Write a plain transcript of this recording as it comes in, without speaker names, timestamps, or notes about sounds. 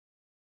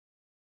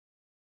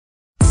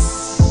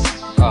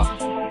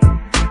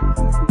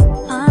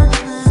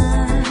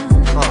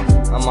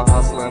I'm a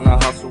hustler and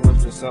I hustle,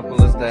 it's as simple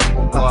as that. You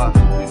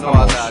know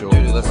I gotta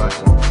do this. I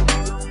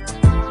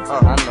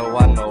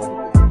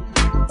know.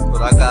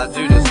 But I gotta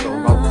do this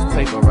though, about this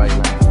paper right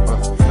now.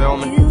 Feel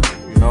me?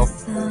 You know?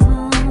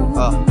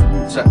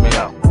 Check me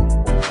out.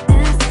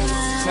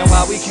 Now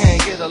why we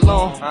can't get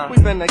along?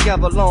 We've been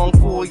together long,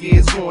 4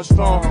 years going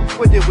strong.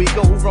 Where did we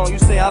go wrong? You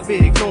say I be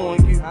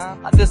ignoring you.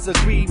 I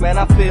disagree, man,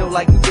 I feel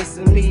like you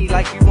dissing me,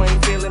 like you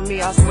ain't feeling me.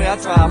 I swear I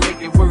try to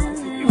make it work.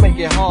 You make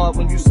it hard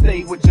when you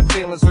stay with your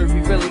feelings hurt.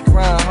 We really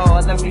crying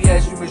hard. Let me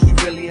ask you, is you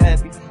really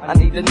happy? I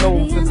need to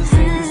know, cause it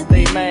seems you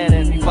stay mad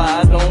at me. But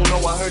I don't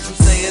know, I heard you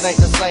say it ain't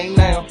the same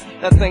now.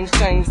 That things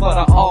change, but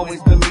I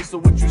always been me. So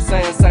what you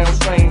saying sounds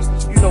strange.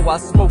 You know I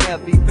smoke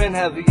heavy, been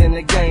heavy in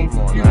the game.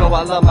 You know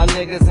I love my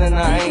niggas and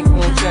I ain't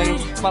gon'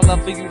 change. My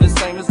love for you the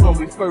same as when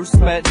we first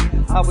met.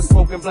 I was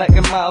smoking Black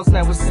and Miles,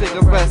 now it's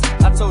cigarettes.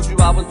 I told you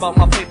I was about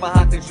my paper,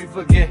 how could you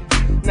forget?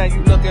 Now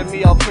you look at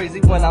me all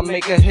crazy when I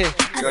make a hit.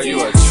 Girl, you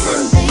a trip.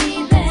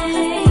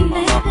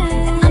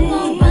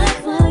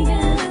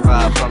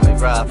 Ride for me,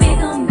 ride for me. We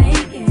gon'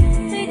 make it,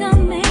 we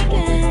gon' make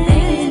it.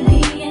 Baby,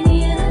 me and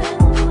you,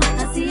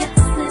 I see you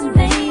hustling,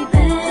 baby.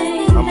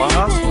 I'm a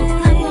hustler.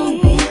 I'm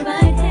gon' be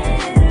right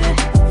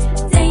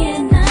here, day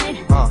and night,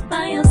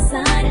 by your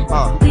side. We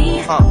gon'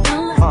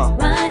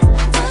 ride.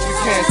 You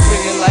can't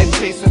spend your life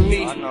chasing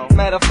me.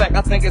 Matter of fact,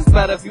 I think it's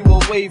better if you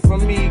away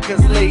from me.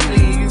 Cause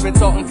lately you've been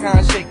talking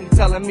kinda shaky,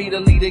 telling me to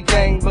lead the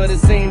game. But it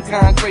seems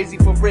kinda crazy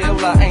for real,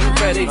 I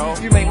ain't ready.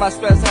 You make my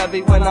stress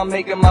heavy when I'm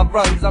making my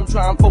runs. I'm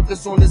trying to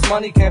focus on this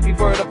money, can't be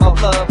worried about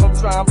love. I'm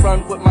trying to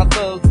run with my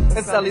thugs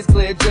and sell these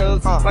clear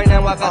jugs. Right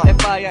now I got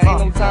that fire, ain't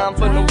no time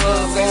for no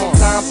hugs. Ain't no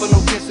time for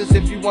no kisses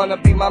if you wanna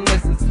be my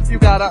missus. You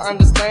gotta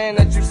understand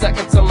that you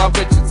second to my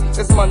riches.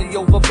 It's money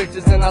over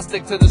bitches and I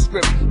stick to the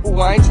script. Ooh,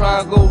 I ain't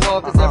trying to go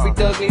hard cause every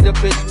thug need a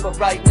bitch. But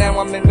right now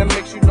I'm in the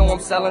mix, you know I'm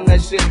selling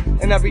that shit.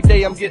 And every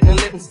day I'm getting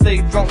lit and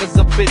stay drunk as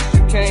a bitch.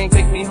 You can't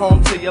take me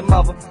home to your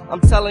mother. I'm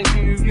telling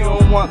you, you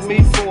don't want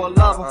me for a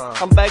lover.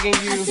 I'm begging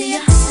you. I see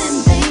you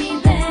hustling,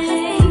 baby.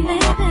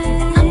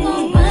 I'm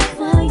gon' ride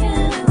for you.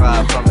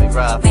 Ride for me,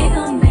 ride for me. We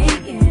gon'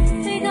 make it,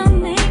 we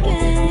gon' make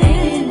it.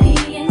 Baby, me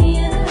and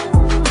you,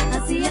 I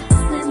see you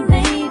hustling,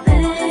 baby.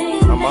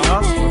 I'm a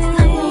hustler.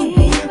 I'm gon'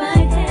 be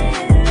right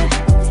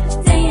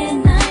here, day and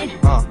night,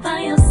 by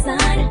your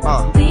side.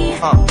 We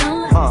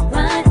gon'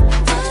 ride.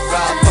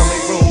 Ride for me,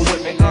 roll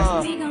with me.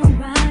 We gon'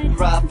 ride.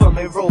 Ride for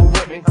me, roll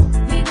with me.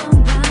 We gon'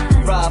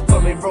 ride. Ride for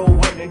me, roll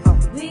with me.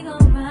 We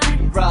gon'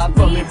 ride. Ride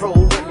for me, roll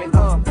with me.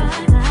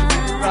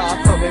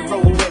 Ride for me,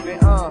 roll with me.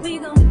 We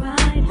gon'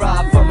 ride.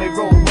 Ride for me,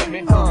 roll with me.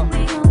 We gon'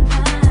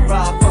 ride.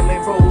 Ride for me,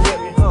 roll with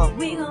me.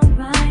 We gon'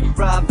 ride.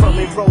 Ride for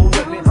me, roll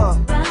with me.